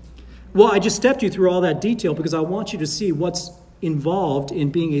 Well, I just stepped you through all that detail because I want you to see what's involved in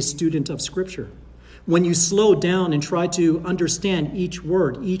being a student of Scripture. When you slow down and try to understand each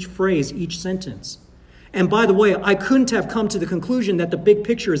word, each phrase, each sentence. And by the way, I couldn't have come to the conclusion that the big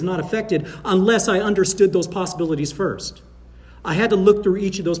picture is not affected unless I understood those possibilities first. I had to look through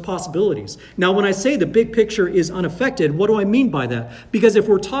each of those possibilities. Now, when I say the big picture is unaffected, what do I mean by that? Because if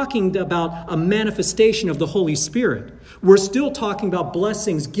we're talking about a manifestation of the Holy Spirit, we're still talking about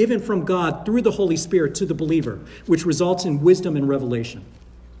blessings given from God through the Holy Spirit to the believer, which results in wisdom and revelation.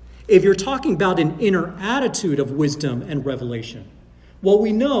 If you're talking about an inner attitude of wisdom and revelation, well,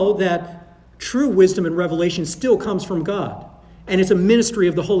 we know that true wisdom and revelation still comes from God, and it's a ministry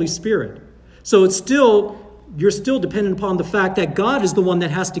of the Holy Spirit. So you're still dependent upon the fact that God is the one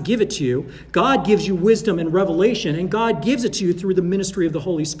that has to give it to you. God gives you wisdom and revelation, and God gives it to you through the ministry of the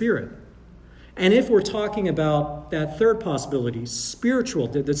Holy Spirit. And if we're talking about that third possibility, spiritual,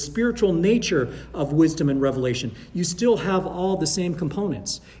 the spiritual nature of wisdom and revelation, you still have all the same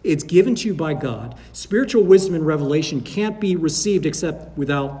components. It's given to you by God. Spiritual wisdom and revelation can't be received except with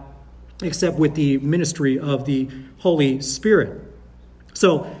the ministry of the Holy Spirit.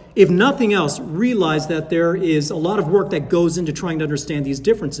 So, if nothing else, realize that there is a lot of work that goes into trying to understand these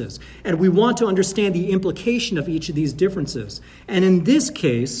differences. And we want to understand the implication of each of these differences. And in this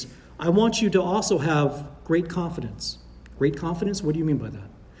case, I want you to also have great confidence. Great confidence? What do you mean by that?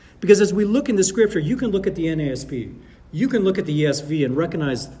 Because as we look in the Scripture, you can look at the NASB, you can look at the ESV and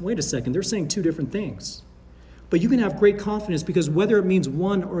recognize, wait a second, they're saying two different things. But you can have great confidence because whether it means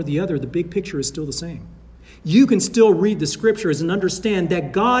one or the other, the big picture is still the same. You can still read the Scriptures and understand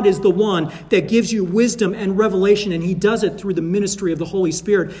that God is the one that gives you wisdom and revelation, and He does it through the ministry of the Holy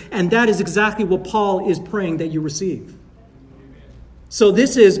Spirit. And that is exactly what Paul is praying that you receive. So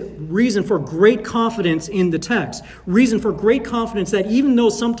this is reason for great confidence in the text. Reason for great confidence that even though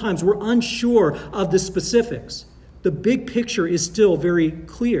sometimes we're unsure of the specifics, the big picture is still very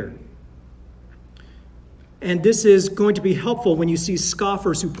clear. And this is going to be helpful when you see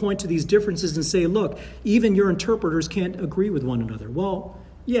scoffers who point to these differences and say, look, even your interpreters can't agree with one another. Well,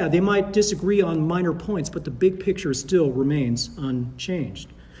 yeah, they might disagree on minor points, but the big picture still remains unchanged.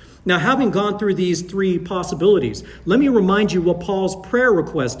 Now, having gone through these three possibilities, let me remind you what Paul's prayer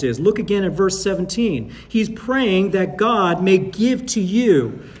request is. Look again at verse 17. He's praying that God may give to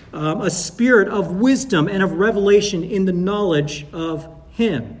you a spirit of wisdom and of revelation in the knowledge of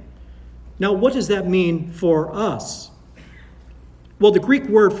Him. Now, what does that mean for us? Well, the Greek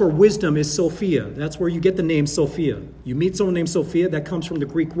word for wisdom is Sophia. That's where you get the name Sophia. You meet someone named Sophia, that comes from the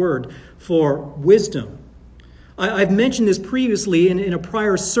Greek word for wisdom. I've mentioned this previously in a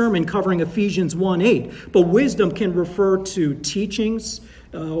prior sermon covering Ephesians 1:8. But wisdom can refer to teachings,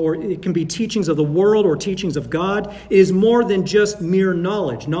 or it can be teachings of the world or teachings of God. It is more than just mere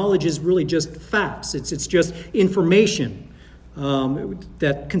knowledge. Knowledge is really just facts. It's just information.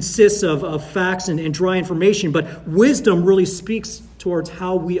 That consists of facts and dry information, but wisdom really speaks towards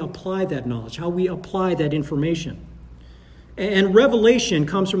how we apply that knowledge, how we apply that information. And revelation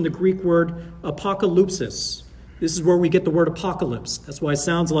comes from the Greek word apokalypsis. This is where we get the word apocalypse. That's why it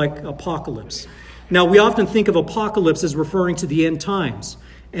sounds like apocalypse. Now, we often think of apocalypse as referring to the end times.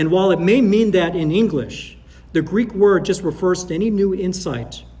 And while it may mean that in English, the Greek word just refers to any new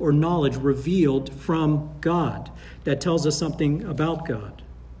insight or knowledge revealed from God that tells us something about God.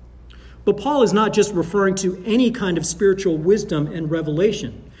 But Paul is not just referring to any kind of spiritual wisdom and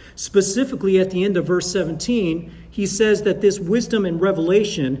revelation. Specifically, at the end of verse 17, he says that this wisdom and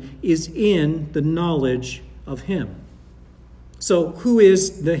revelation is in the knowledge of Him. So who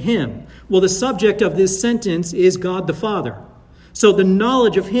is the Him? Well, the subject of this sentence is God the Father. So the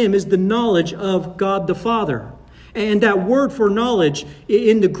knowledge of Him is the knowledge of God the Father. And that word for knowledge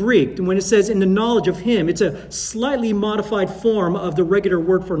in the Greek, when it says in the knowledge of Him, it's a slightly modified form of the regular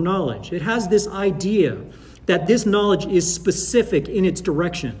word for knowledge. It has this idea that this knowledge is specific in its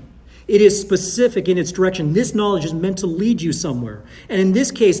direction. It is specific in its direction. This knowledge is meant to lead you somewhere. And in this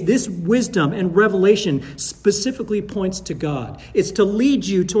case, this wisdom and revelation specifically points to God. It's to lead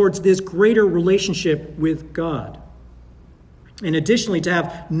you towards this greater relationship with God. And additionally, to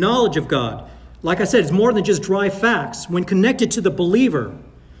have knowledge of God. Like I said, it's more than just dry facts. When connected to the believer,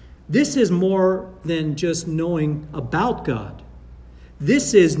 this is more than just knowing about God.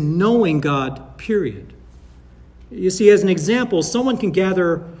 This is knowing God, period. You see, as an example, someone can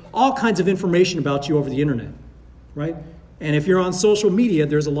gather all kinds of information about you over the internet, right? And if you're on social media,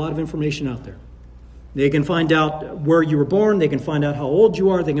 there's a lot of information out there. They can find out where you were born. They can find out how old you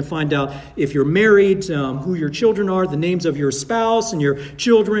are. They can find out if you're married, who your children are, the names of your spouse and your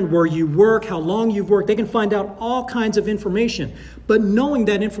children, where you work, how long you've worked. They can find out all kinds of information. But knowing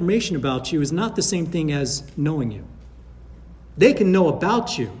that information about you is not the same thing as knowing you. They can know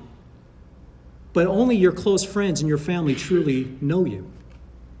about you, but only your close friends and your family truly know you.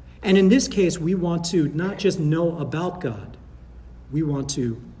 And in this case, we want to not just know about God, we want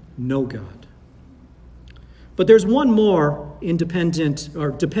to know God. But there's one more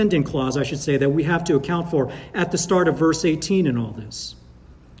dependent clause, I should say, that we have to account for at the start of verse 18 in all this.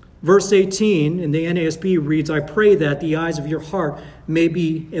 Verse 18 in the NASB reads, "I pray that the eyes of your heart may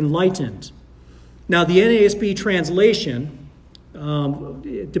be enlightened." Now, the NASB translation,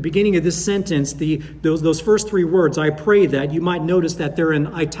 at the beginning of this sentence, those first three words, "I pray that," you might notice that they're in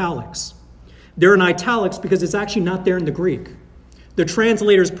italics. They're in italics because it's actually not there in the Greek. The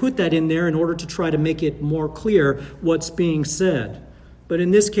translators put that in there in order to try to make it more clear what's being said. But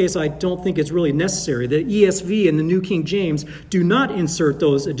in this case, I don't think it's really necessary. The ESV and the New King James do not insert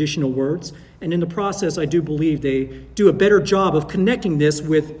those additional words, and in the process, I do believe they do a better job of connecting this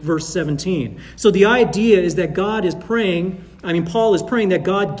with verse 17. So the idea is that Paul is praying that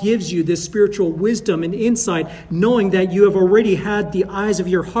God gives you this spiritual wisdom and insight, knowing that you have already had the eyes of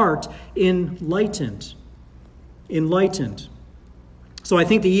your heart enlightened. So I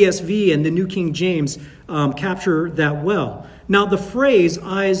think the ESV and the New King James capture that well. Now, the phrase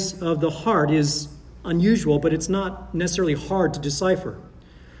eyes of the heart is unusual, but it's not necessarily hard to decipher.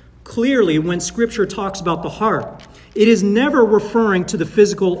 Clearly, when Scripture talks about the heart, it is never referring to the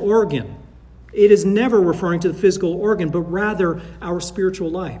physical organ. It is never referring to the physical organ, but rather our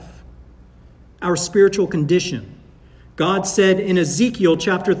spiritual life, our spiritual condition. God said in Ezekiel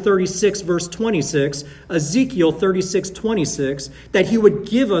chapter 36, verse 26, Ezekiel 36:26, that he would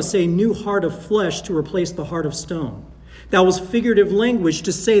give us a new heart of flesh to replace the heart of stone. That was figurative language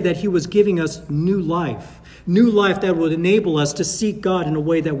to say that he was giving us new life that would enable us to seek God in a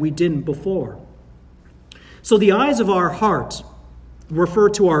way that we didn't before. So the eyes of our heart refer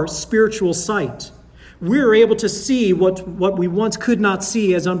to our spiritual sight. We're able to see what we once could not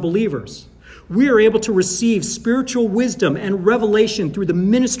see as unbelievers. We are able to receive spiritual wisdom and revelation through the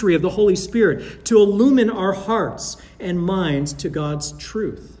ministry of the Holy Spirit to illumine our hearts and minds to God's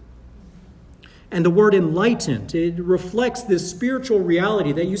truth. And the word enlightened, it reflects this spiritual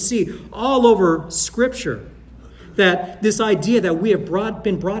reality that you see all over Scripture. That this idea that we have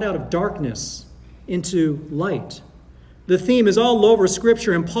been brought out of darkness into light. The theme is all over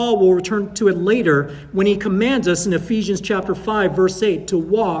Scripture, and Paul will return to it later when he commands us in Ephesians chapter 5, verse 8, to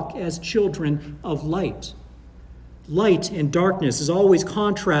walk as children of light. Light and darkness is always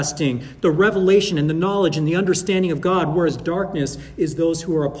contrasting the revelation and the knowledge and the understanding of God, whereas darkness is those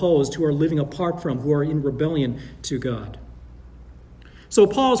who are opposed, who are living apart from, who are in rebellion to God. So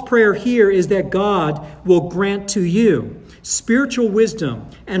Paul's prayer here is that God will grant to you spiritual wisdom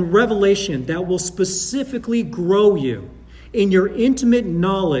and revelation that will specifically grow you in your intimate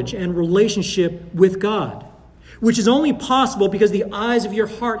knowledge and relationship with God, which is only possible because the eyes of your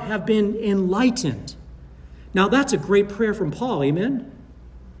heart have been enlightened. Now, that's a great prayer from Paul, amen?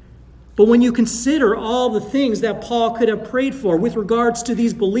 But when you consider all the things that Paul could have prayed for with regards to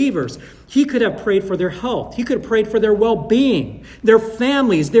these believers, he could have prayed for their health. He could have prayed for their well-being, their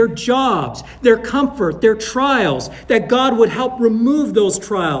families, their jobs, their comfort, their trials, that God would help remove those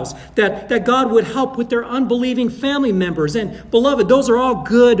trials, that God would help with their unbelieving family members. And beloved, those are all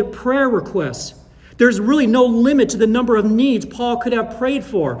good prayer requests. There's really no limit to the number of needs Paul could have prayed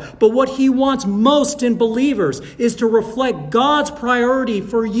for. But what he wants most in believers is to reflect God's priority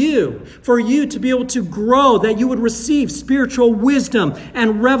for you to be able to grow, that you would receive spiritual wisdom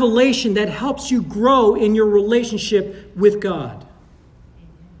and revelation that helps you grow in your relationship with God.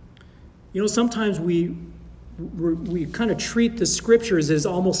 You know, sometimes we kind of treat the Scriptures as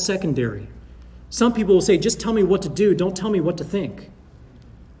almost secondary. Some people will say, just tell me what to do, don't tell me what to think.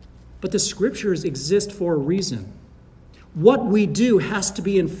 But the Scriptures exist for a reason. What we do has to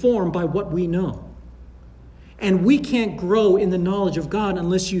be informed by what we know. And we can't grow in the knowledge of God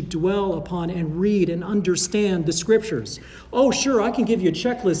unless you dwell upon and read and understand the Scriptures. Oh, sure, I can give you a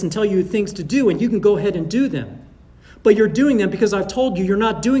checklist and tell you things to do, and you can go ahead and do them. But you're doing them because I've told you you're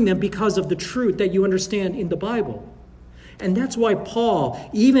not doing them because of the truth that you understand in the Bible. And that's why Paul,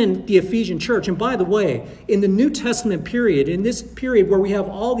 even the Ephesian church, and by the way, in the New Testament period, in this period where we have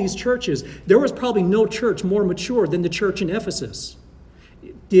all these churches, there was probably no church more mature than the church in Ephesus.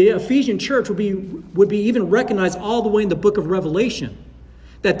 The Ephesian church would be even recognized all the way in the book of Revelation,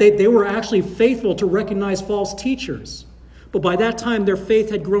 that they were actually faithful to recognize false teachers. But by that time, their faith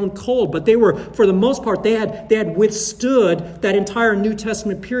had grown cold. But they were, for the most part, they had withstood that entire New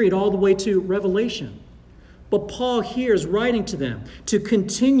Testament period all the way to Revelation. But Paul here is writing to them to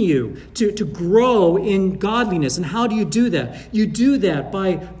continue to grow in godliness. And how do you do that? You do that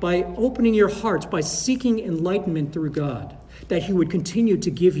by opening your hearts, by seeking enlightenment through God, that he would continue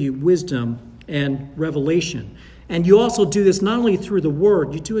to give you wisdom and revelation. And you also do this not only through the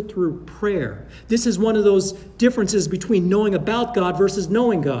word, you do it through prayer. This is one of those differences between knowing about God versus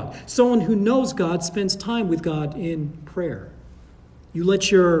knowing God. Someone who knows God spends time with God in prayer. You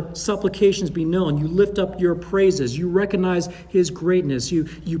let your supplications be known. You lift up your praises. You recognize his greatness.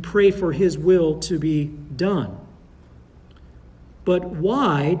 You pray for his will to be done. But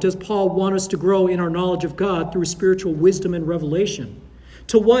why does Paul want us to grow in our knowledge of God through spiritual wisdom and revelation?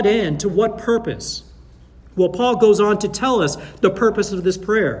 To what end? To what purpose? Well, Paul goes on to tell us the purpose of this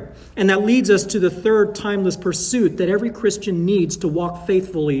prayer. And that leads us to the third timeless pursuit that every Christian needs to walk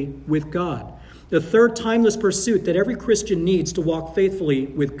faithfully with God. The third timeless pursuit that every Christian needs to walk faithfully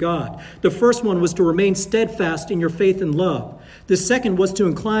with God. The first one was to remain steadfast in your faith and love. The second was to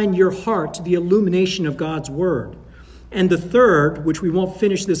incline your heart to the illumination of God's word. And the third, which we won't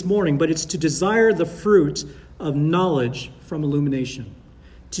finish this morning, but it's to desire the fruit of knowledge from illumination.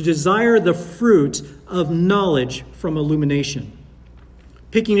 To desire the fruit of knowledge from illumination.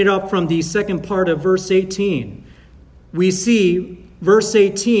 Picking it up from the second part of verse 18, we see verse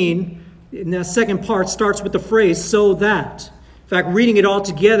 18 in that second part starts with the phrase, so that. In fact, reading it all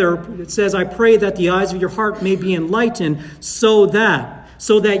together, it says, I pray that the eyes of your heart may be enlightened, so that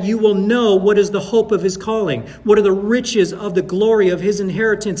you will know what is the hope of his calling, what are the riches of the glory of his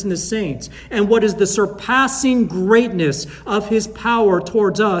inheritance in the saints, and what is the surpassing greatness of his power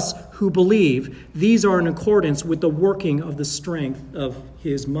towards us who believe. These are in accordance with the working of the strength of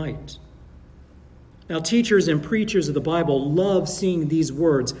his might. Now, teachers and preachers of the Bible love seeing these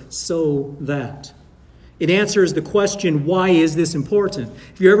words, so that. It answers the question, why is this important?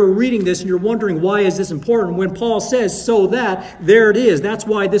 If you're ever reading this and you're wondering, why is this important? When Paul says, so that, there it is. That's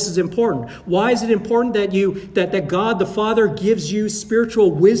why this is important. Why is it important that God the Father gives you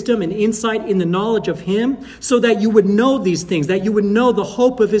spiritual wisdom and insight in the knowledge of him? So that you would know these things, that you would know the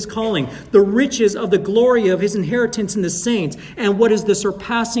hope of his calling, the riches of the glory of his inheritance in the saints, and what is the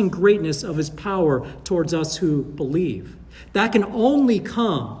surpassing greatness of his power towards us who believe. That can only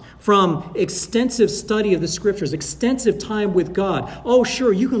come from extensive study of the scriptures, extensive time with God. Oh,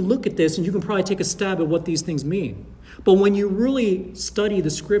 sure, you can look at this and you can probably take a stab at what these things mean. But when you really study the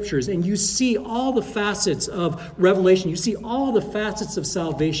scriptures and you see all the facets of revelation, you see all the facets of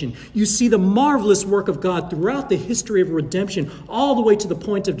salvation, you see the marvelous work of God throughout the history of redemption, all the way to the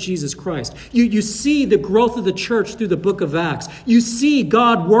point of Jesus Christ. You see the growth of the church through the book of Acts. You see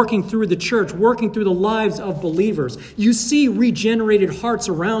God working through the church, working through the lives of believers. You see regenerated hearts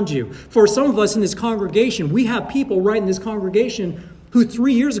around you. For some of us in this congregation, we have people right in this congregation who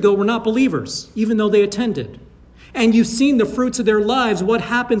 3 years ago were not believers, even though they attended. And you've seen the fruits of their lives, what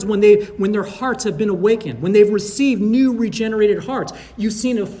happens when their hearts have been awakened, when they've received new regenerated hearts. You've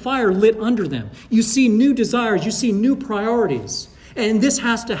seen a fire lit under them. You see new desires. You see new priorities. And this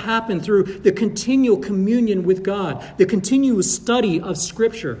has to happen through the continual communion with God, the continuous study of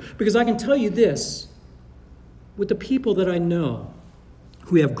Scripture. Because I can tell you this, with the people that I know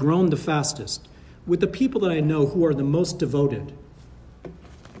who have grown the fastest, with the people that I know who are the most devoted,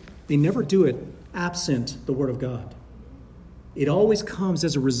 they never do it absent the Word of God. It always comes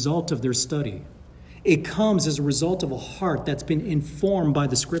as a result of their study. It comes as a result of a heart that's been informed by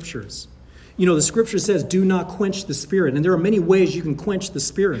the Scriptures. You know, the Scripture says, do not quench the Spirit. And there are many ways you can quench the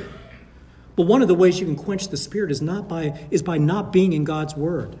Spirit. But one of the ways you can quench the Spirit is by not being in God's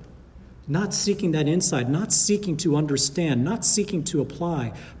Word. Not seeking that insight, not seeking to understand, not seeking to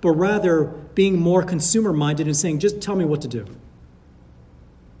apply, but rather being more consumer-minded and saying, just tell me what to do.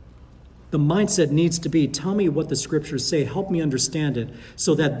 The mindset needs to be, tell me what the Scriptures say, help me understand it,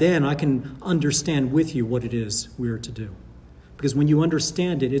 so that then I can understand with you what it is we are to do. Because when you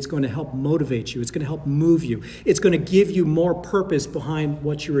understand it, it's going to help motivate you. It's going to help move you. It's going to give you more purpose behind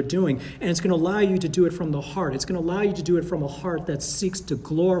what you are doing. And it's going to allow you to do it from the heart. It's going to allow you to do it from a heart that seeks to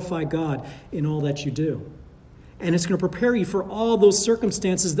glorify God in all that you do. And it's going to prepare you for all those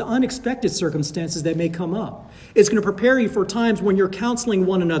circumstances, the unexpected circumstances that may come up. It's going to prepare you for times when you're counseling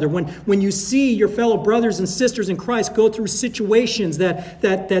one another, when you see your fellow brothers and sisters in Christ go through situations that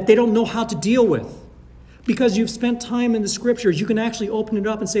they don't know how to deal with. Because you've spent time in the Scriptures, you can actually open it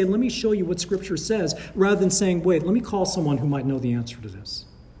up and say, let me show you what Scripture says, rather than saying, wait, let me call someone who might know the answer to this.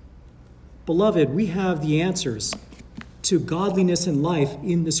 Beloved, we have the answers to godliness and life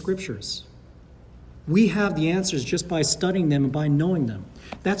in the Scriptures. We have the answers just by studying them and by knowing them.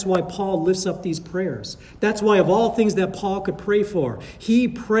 That's why Paul lifts up these prayers. That's why of all things that Paul could pray for, he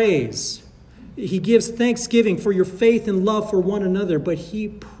prays. He gives thanksgiving for your faith and love for one another, but he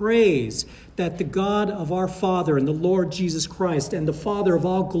prays that the God of our Father and the Lord Jesus Christ and the Father of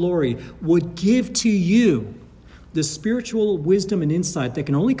all glory would give to you the spiritual wisdom and insight that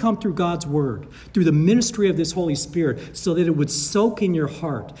can only come through God's word, through the ministry of this Holy Spirit, so that it would soak in your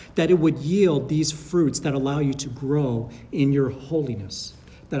heart, that it would yield these fruits that allow you to grow in your holiness,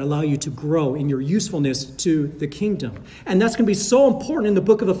 that allow you to grow in your usefulness to the kingdom. And that's going to be so important in the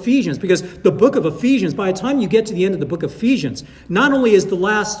book of Ephesians, because the book of Ephesians, by the time you get to the end of the book of Ephesians, not only is the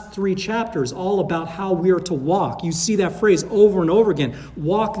last 3 chapters all about how we are to walk. You see that phrase over and over again.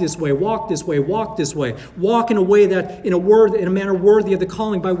 Walk this way, walk this way, walk this way. Walk in a way that, in a manner worthy of the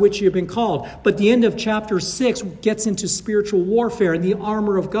calling by which you have been called. But the end of chapter 6 gets into spiritual warfare and the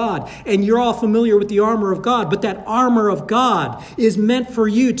armor of God. And you're all familiar with the armor of God, but that armor of God is meant for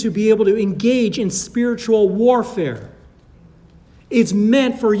you to be able to engage in spiritual warfare. It's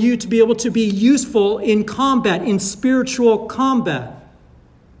meant for you to be able to be useful in combat, in spiritual combat.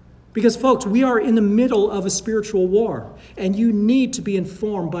 Because, folks, we are in the middle of a spiritual war, and you need to be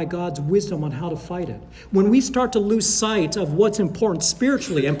informed by God's wisdom on how to fight it. When we start to lose sight of what's important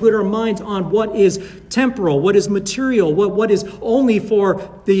spiritually and put our minds on what is temporal, what is material, what is only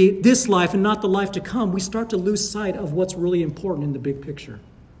for this life and not the life to come, we start to lose sight of what's really important in the big picture.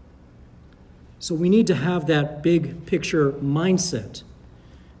 So we need to have that big picture mindset.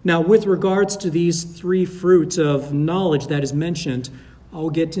 Now, with regards to these 3 fruits of knowledge that is mentioned, I'll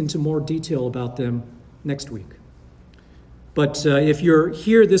get into more detail about them next week. But if you're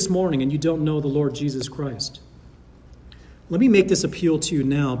here this morning and you don't know the Lord Jesus Christ, let me make this appeal to you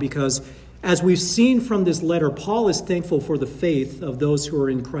now, because as we've seen from this letter, Paul is thankful for the faith of those who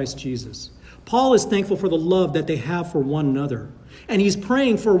are in Christ Jesus. Paul is thankful for the love that they have for one another. And he's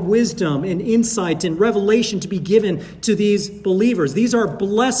praying for wisdom and insight and revelation to be given to these believers. These are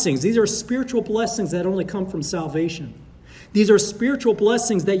blessings. These are spiritual blessings that only come from salvation. These are spiritual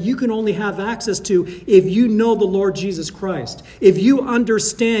blessings that you can only have access to if you know the Lord Jesus Christ. If you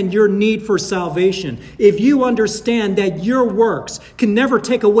understand your need for salvation. If you understand that your works can never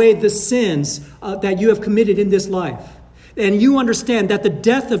take away the sins that you have committed in this life. And you understand that the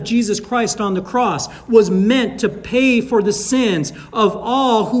death of Jesus Christ on the cross was meant to pay for the sins of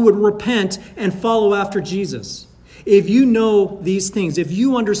all who would repent and follow after Jesus. If you know these things, if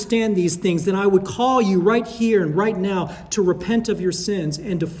you understand these things, then I would call you right here and right now to repent of your sins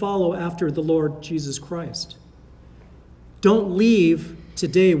and to follow after the Lord Jesus Christ. Don't leave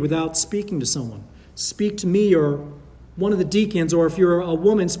today without speaking to someone. Speak to me or one of the deacons, or if you're a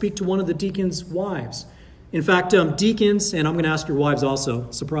woman, speak to one of the deacons' wives. In fact, deacons, and I'm going to ask your wives also,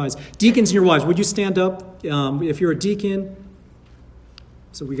 surprise. Deacons and your wives, would you stand up if you're a deacon?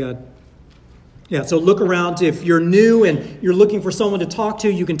 So look around. If you're new and you're looking for someone to talk to,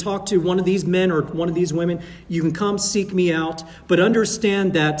 you can talk to one of these men or one of these women. You can come seek me out. But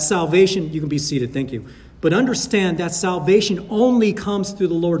understand that salvation, you can be seated, thank you. But understand that salvation only comes through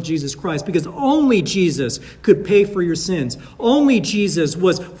the Lord Jesus Christ, because only Jesus could pay for your sins. Only Jesus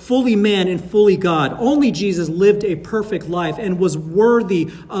was fully man and fully God. Only Jesus lived a perfect life and was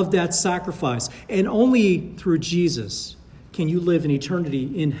worthy of that sacrifice. And only through Jesus can you live in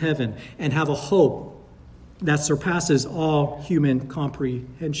eternity in heaven and have a hope that surpasses all human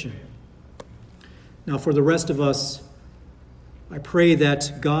comprehension. Now, for the rest of us, I pray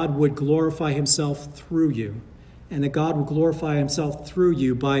that God would glorify himself through you, and that God would glorify himself through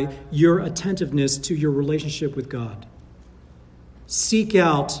you by your attentiveness to your relationship with God. Seek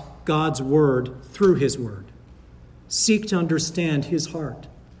out God's word through his word. Seek to understand his heart.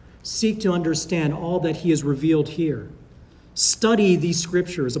 Seek to understand all that he has revealed here. Study these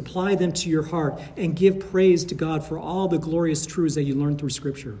scriptures, apply them to your heart, and give praise to God for all the glorious truths that you learn through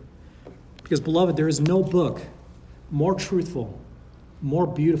Scripture. Because, beloved, there is no book more truthful, more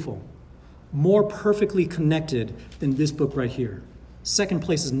beautiful, more perfectly connected than this book right here. Second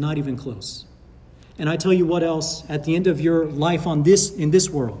place is not even close. And I tell you what else, at the end of your life in this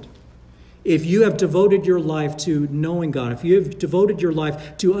world, if you have devoted your life to knowing God, if you have devoted your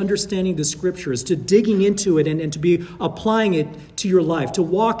life to understanding the Scriptures, to digging into it and to be applying it to your life, to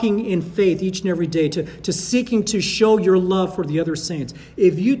walking in faith each and every day, to seeking to show your love for the other saints,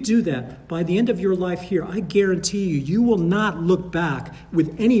 if you do that, by the end of your life here, I guarantee you, you will not look back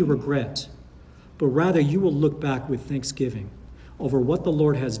with any regret, but rather you will look back with thanksgiving over what the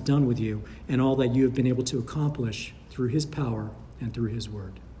Lord has done with you and all that you have been able to accomplish through his power and through his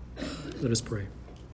word. Let us pray.